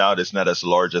turnout is not as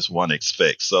large as one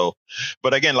expects. So,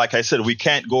 but again, like I said, we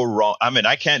can't go wrong. I mean,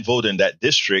 I can't vote in that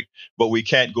district, but we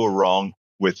can't go wrong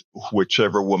with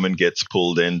whichever woman gets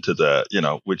pulled into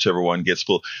whichever one gets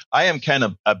pulled. I am kind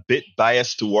of a bit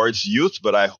biased towards youth,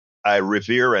 but I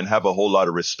revere and have a whole lot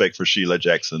of respect for Sheila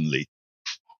Jackson Lee.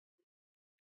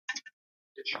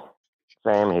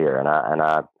 Same here, and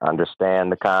I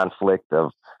understand the conflict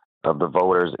of the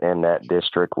voters in that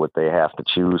district, what they have to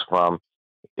choose from.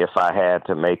 If I had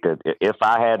to make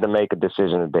a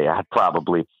decision today, I'd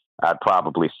probably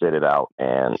sit it out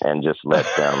and just let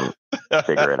them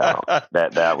figure it out.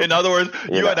 That would, in other words,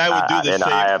 you and I would do the same.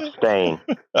 I abstain.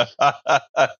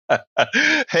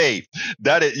 Hey,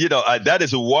 that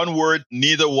is one word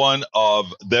neither one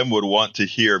of them would want to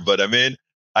hear. But I mean,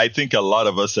 I think a lot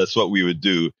of us, that's what we would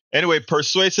do. Anyway,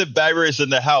 Persuasive Barrier is in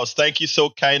the house. Thank you so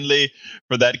kindly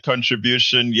for that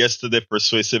contribution yesterday,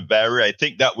 Persuasive Barrier. I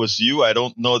think that was you. I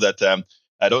don't know that.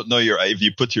 I don't know if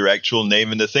you put your actual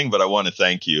name in the thing, but I want to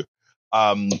thank you.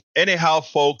 Anyhow,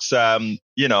 folks, I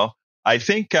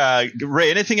think,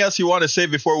 Ray, anything else you want to say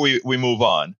before we move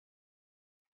on?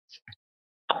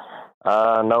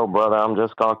 No, brother. I'm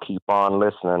just going to keep on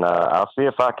listening. I'll see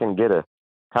if I can get a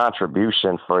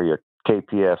contribution for your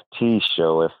KPFT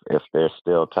show if there's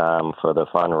still time for the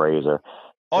fundraiser.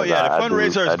 Oh yeah, the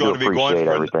fundraiser is going to be going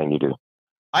for everything you do.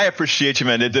 I appreciate you,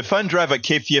 man. The fund drive at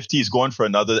KPFT is going for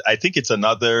another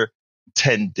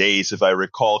 10 days, if I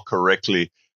recall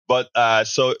correctly. But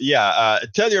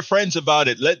tell your friends about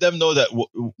it. Let them know that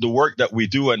the work that we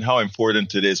do and how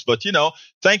important it is. But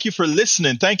thank you for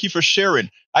listening. Thank you for sharing.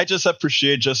 I just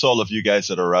appreciate just all of you guys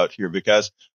that are out here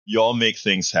because you all make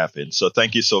things happen. So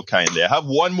thank you so kindly. I have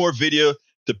one more video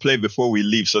to play before we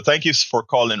leave. So thank you for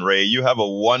calling, Ray. You have a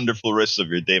wonderful rest of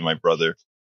your day, my brother.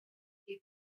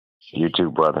 You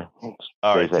too, brother.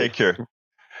 All right, take care.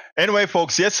 Anyway,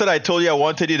 folks, yesterday I told you I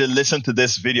wanted you to listen to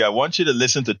this video. I want you to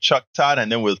listen to Chuck Todd,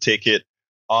 and then we'll take it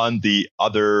on the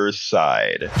other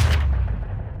side.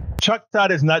 Chuck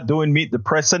Todd is not doing Meet the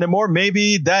Press anymore.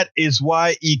 Maybe that is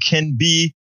why he can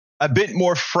be a bit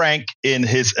more frank in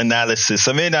his analysis.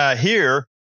 I mean, here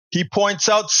he points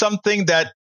out something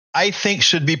that I think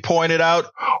should be pointed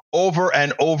out over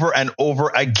and over and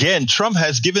over again. Trump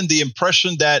has given the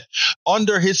impression that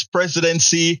under his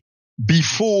presidency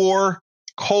before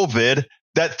COVID,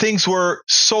 that things were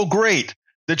so great.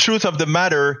 The truth of the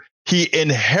matter, he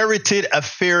inherited a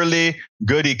fairly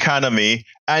good economy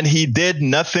and he did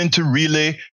nothing to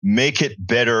really make it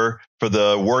better for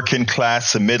the working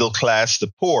class, the middle class,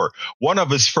 the poor. One of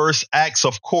his first acts,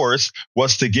 of course,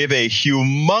 was to give a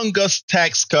humongous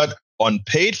tax cut,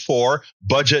 unpaid for,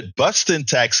 budget busting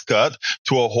tax cut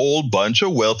to a whole bunch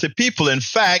of wealthy people. In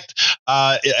fact,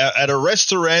 at a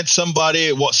restaurant,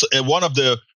 somebody was at one of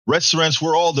the restaurants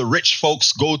where all the rich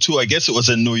folks go to, I guess it was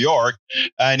in New York,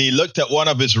 and he looked at one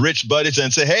of his rich buddies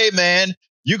and said, "Hey man,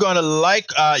 you're gonna like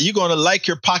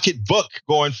your pocketbook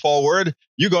going forward.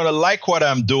 You're gonna like what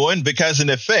I'm doing," because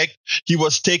in effect, he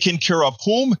was taking care of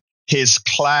whom? His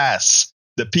class,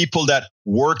 the people that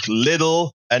work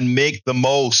little and make the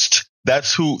most.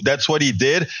 That's what he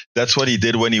did. That's what he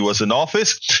did when he was in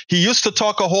office. He used to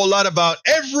talk a whole lot about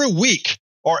every week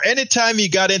or anytime he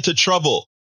got into trouble.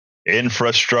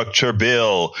 Infrastructure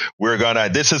bill.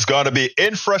 This is gonna be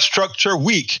infrastructure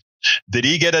week. Did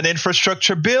he get an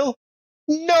infrastructure bill?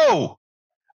 No.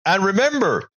 And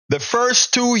remember, the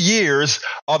first 2 years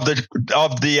of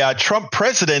the Trump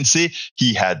presidency,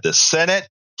 he had the Senate,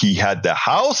 he had the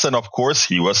House, and of course,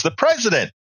 he was the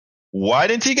president. Why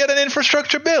didn't he get an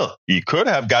infrastructure bill? He could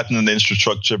have gotten an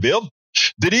infrastructure bill.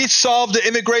 Did he solve the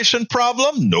immigration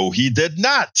problem? No, he did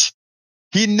not.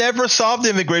 He never solved the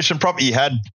immigration problem. He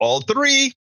had all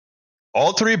three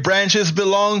branches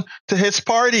belong to his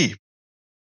party.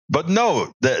 But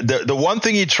no, the one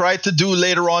thing he tried to do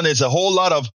later on is a whole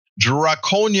lot of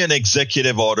draconian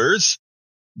executive orders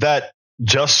that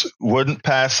just wouldn't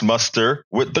pass muster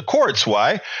with the courts.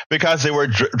 Why? Because they were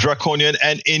draconian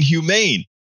and inhumane.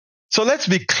 So let's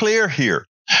be clear here.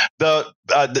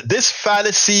 This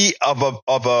fallacy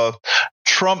of a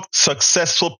Trump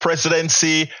successful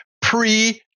presidency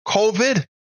pre-COVID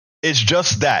is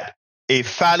just that, a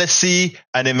fallacy,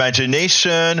 an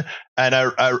imagination, and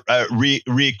a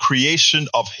recreation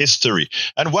of history.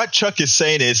 And what Chuck is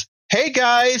saying is, hey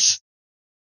guys,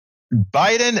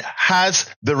 Biden has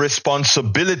the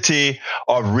responsibility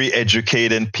of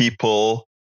re-educating people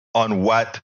on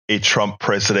what a Trump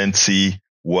presidency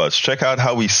was. Check out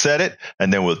how he said it,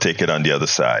 and then we'll take it on the other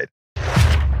side.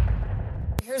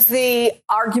 Here's the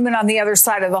argument on the other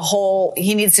side of the whole,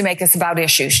 he needs to make this about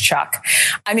issues, Chuck.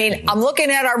 I mean, I'm looking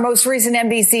at our most recent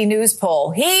NBC News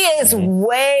poll. He is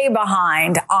way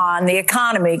behind on the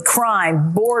economy,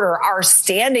 crime, border, our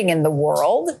standing in the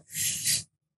world.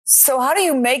 So how do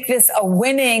you make this a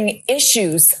winning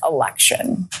issues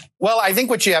election? Well, I think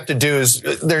what you have to do is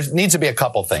there needs to be a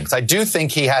couple things. I do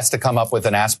think he has to come up with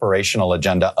an aspirational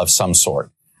agenda of some sort.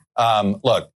 I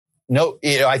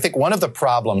think one of the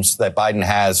problems that Biden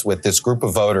has with this group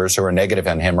of voters who are negative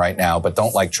on him right now, but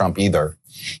don't like Trump either,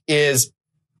 is,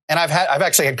 and I've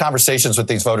actually had conversations with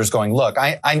these voters going, look,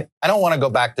 I don't want to go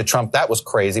back to Trump. That was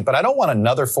crazy, but I don't want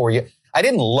another 4 years. I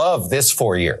didn't love this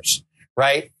 4 years,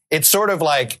 right? It's sort of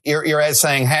like you're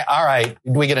saying, hey, all right,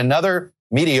 do we get another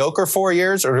mediocre 4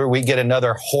 years or do we get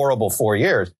another horrible 4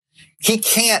 years? He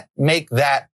can't make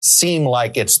that seem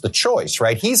like it's the choice,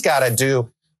 right? He's got to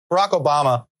do Barack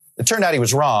Obama. It turned out he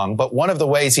was wrong, but one of the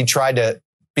ways he tried to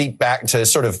beat back to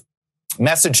sort of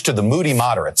message to the moody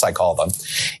moderates, I call them,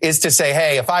 is to say,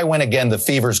 hey, if I win again, the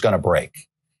fever's going to break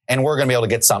and we're going to be able to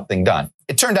get something done.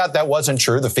 It turned out that wasn't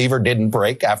true. The fever didn't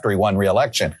break after he won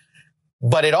re-election.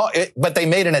 But but they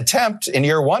made an attempt in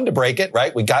year one to break it,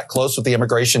 right? We got close with the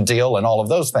immigration deal and all of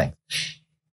those things.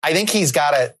 I think he's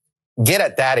got to get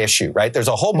at that issue, right? There's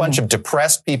a whole bunch of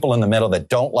depressed people in the middle that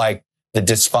don't like the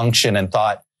dysfunction and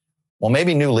thought, well,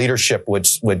 maybe new leadership would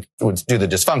do the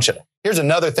dysfunction. Here's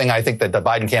another thing I think that the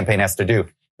Biden campaign has to do.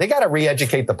 They got to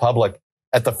re-educate the public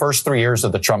at the first 3 years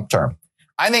of the Trump term.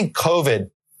 I think COVID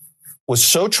was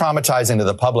so traumatizing to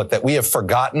the public that we have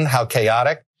forgotten how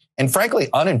chaotic and frankly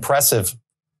unimpressive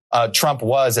Trump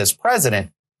was as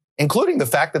president, including the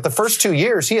fact that the first 2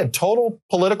 years he had total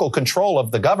political control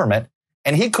of the government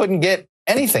and he couldn't get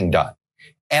anything done.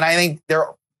 And I think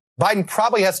Biden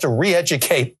probably has to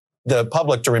re-educate the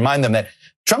public to remind them that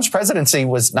Trump's presidency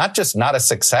was not just not a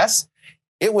success.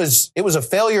 It was a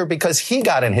failure because he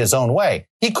got in his own way.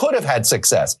 He could have had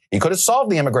success. He could have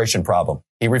solved the immigration problem.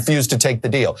 He refused to take the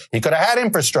deal. He could have had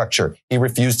infrastructure. He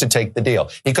refused to take the deal.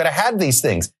 He could have had these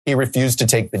things. He refused to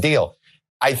take the deal.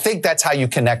 I think that's how you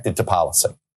connect it to policy.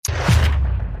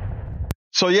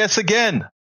 So yes, again,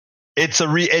 it's a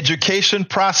re-education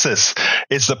process.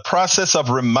 It's the process of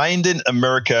reminding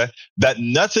America that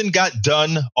nothing got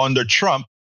done under Trump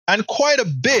and quite a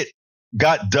bit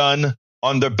got done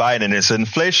under Biden. Is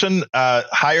inflation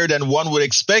higher than one would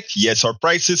expect? Yes. Are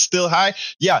prices still high?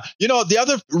 Yeah. The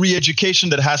other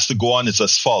re-education that has to go on is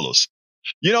as follows.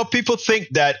 People think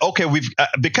that, okay,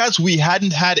 because we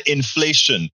hadn't had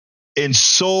inflation in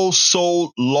so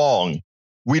long,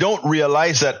 we don't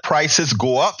realize that prices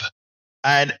go up.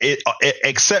 And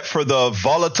except for the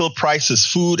volatile prices,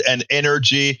 food and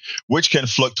energy, which can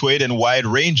fluctuate in wide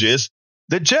ranges,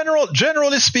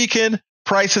 generally speaking,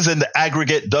 prices in the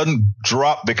aggregate doesn't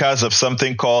drop because of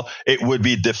something called it would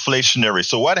be deflationary.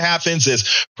 So what happens is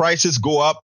prices go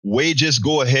up, wages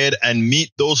go ahead and meet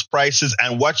those prices.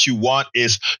 And what you want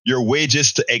is your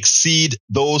wages to exceed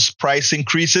those price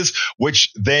increases,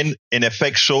 which then in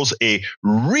effect shows a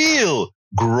real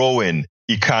growing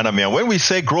economy. And when we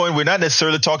say growing, we're not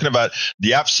necessarily talking about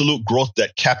the absolute growth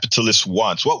that capitalists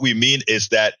want. What we mean is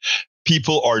that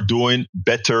people are doing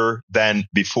better than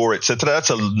before, etc. That's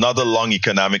another long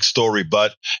economic story,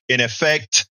 but in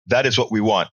effect, that is what we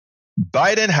want.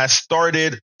 Biden has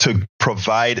started to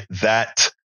provide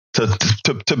that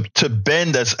to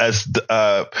bend, as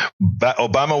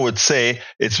Obama would say.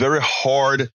 It's very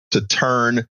hard to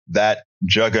turn that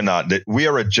juggernaut. That we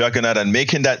are a juggernaut, and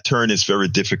making that turn is very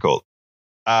difficult.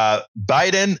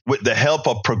 Biden, with the help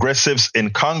of progressives in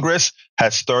Congress,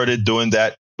 has started doing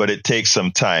that, but it takes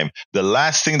some time. The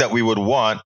last thing that we would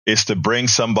want is to bring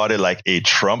somebody like a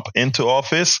Trump into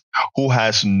office who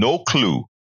has no clue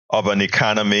of an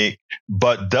economy,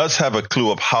 but does have a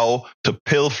clue of how to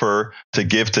pilfer to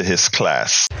give to his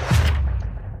class.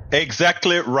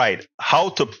 Exactly right. How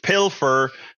to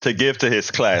pilfer to give to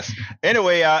his class.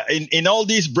 Anyway, in all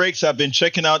these breaks, I've been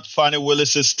checking out Fani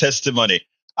Willis's testimony.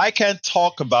 I can't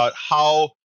talk about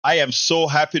how I am so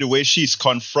happy the way she's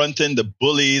confronting the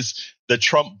bullies, the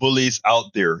Trump bullies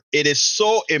out there. It is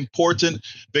so important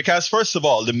because, first of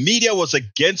all, the media was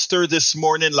against her this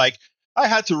morning. Like, I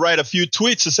had to write a few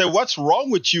tweets to say, what's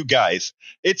wrong with you guys?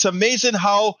 It's amazing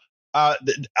how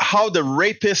the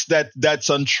rapist that's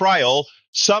on trial,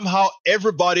 somehow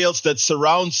everybody else that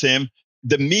surrounds him,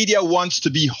 the media wants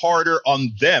to be harder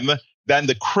on them than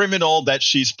the criminal that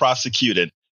she's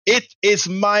prosecuting. It is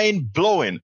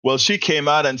mind-blowing. Well, she came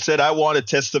out and said, I want to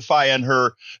testify. And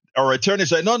her attorney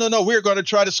said, no, we're going to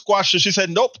try to squash it. She said,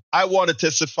 nope, I want to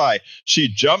testify. She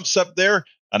jumps up there,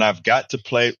 and I've got to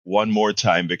play it one more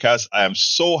time because I am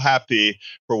so happy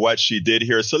for what she did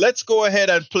here. So let's go ahead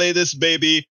and play this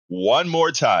baby one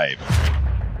more time.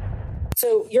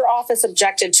 So your office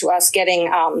objected to us getting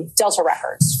Delta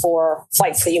records for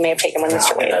flights that you may have taken with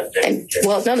Mr. Wade.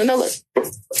 Well, no. Look,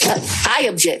 I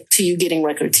object to you getting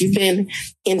records. You've been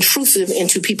intrusive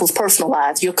into people's personal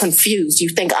lives. You're confused. You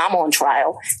think I'm on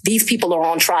trial. These people are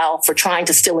on trial for trying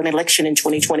to steal an election in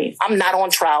 2020. I'm not on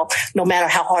trial, no matter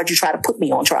how hard you try to put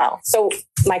me on trial. So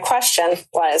my question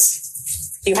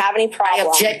was, do you have any problem? I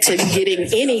object to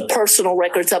getting any personal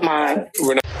records of mine.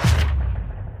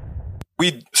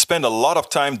 We spend a lot of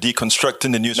time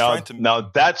deconstructing the news.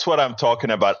 Now that's what I'm talking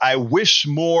about. I wish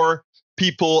more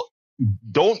people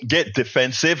don't get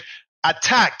defensive.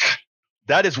 Attack.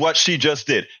 That is what she just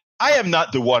did. I am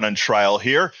not the one on trial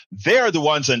here. They're the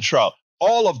ones on trial.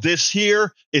 All of this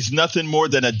here is nothing more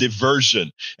than a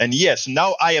diversion. And yes,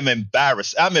 now I am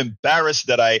embarrassed. I'm embarrassed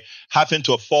that I happen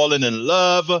to have fallen in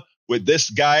love with this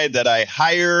guy that I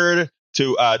hired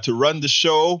to run the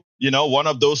show. You know, one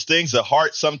of those things, the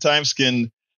heart sometimes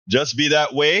can just be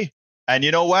that way. And you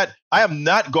know what? I am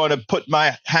not going to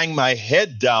hang my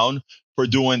head down for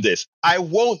doing this. I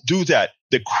won't do that.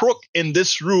 The crook in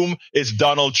this room is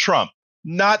Donald Trump,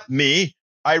 not me.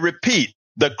 I repeat,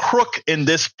 the crook in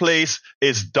this place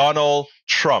is Donald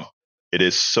Trump. It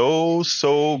is so,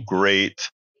 so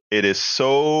great. It is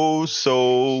so,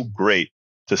 so great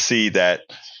to see that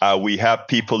we have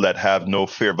people that have no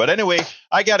fear. But anyway,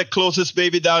 I got to close this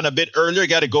baby down a bit earlier.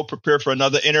 Got to go prepare for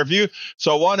another interview.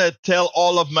 So I want to tell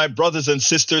all of my brothers and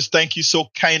sisters, thank you so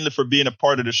kindly for being a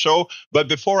part of the show. But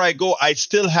before I go, I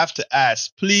still have to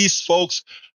ask, please, folks,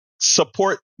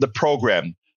 support the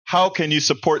program. How can you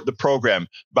support the program?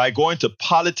 By going to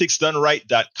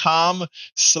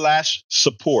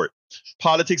politicsdoneright.com/support.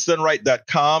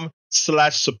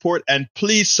 politicsdoneright.com/support. And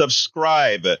please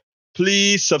subscribe.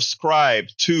 Please subscribe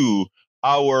to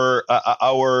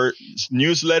our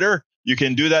newsletter. You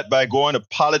can do that by going to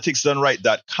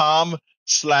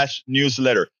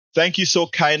politicsdoneright.com/newsletter. Thank you so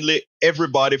kindly,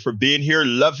 everybody, for being here.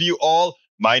 Love you all.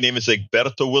 My name is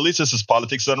Egberto Willis. This is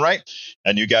Politics Done Right.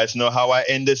 And you guys know how I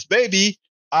end this baby.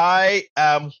 I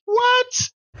am what?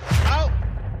 Out.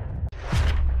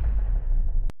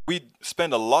 We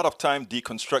spend a lot of time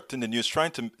deconstructing the news,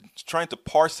 trying to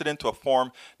parse it into a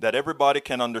form that everybody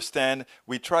can understand.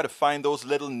 We try to find those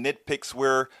little nitpicks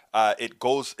where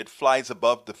it flies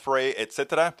above the fray,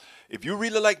 etc. If you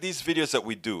really like these videos that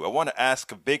we do, I want to ask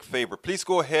a big favor. Please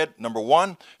go ahead. Number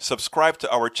one, subscribe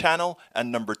to our channel. And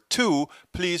number two,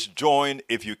 please join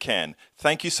if you can.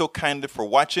 Thank you so kindly for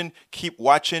watching. Keep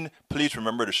watching. Please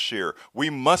remember to share. We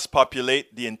must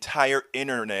populate the entire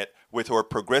internet with our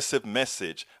progressive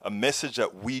message, a message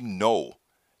that we know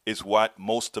is what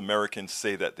most Americans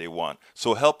say that they want.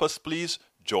 So help us, please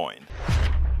join.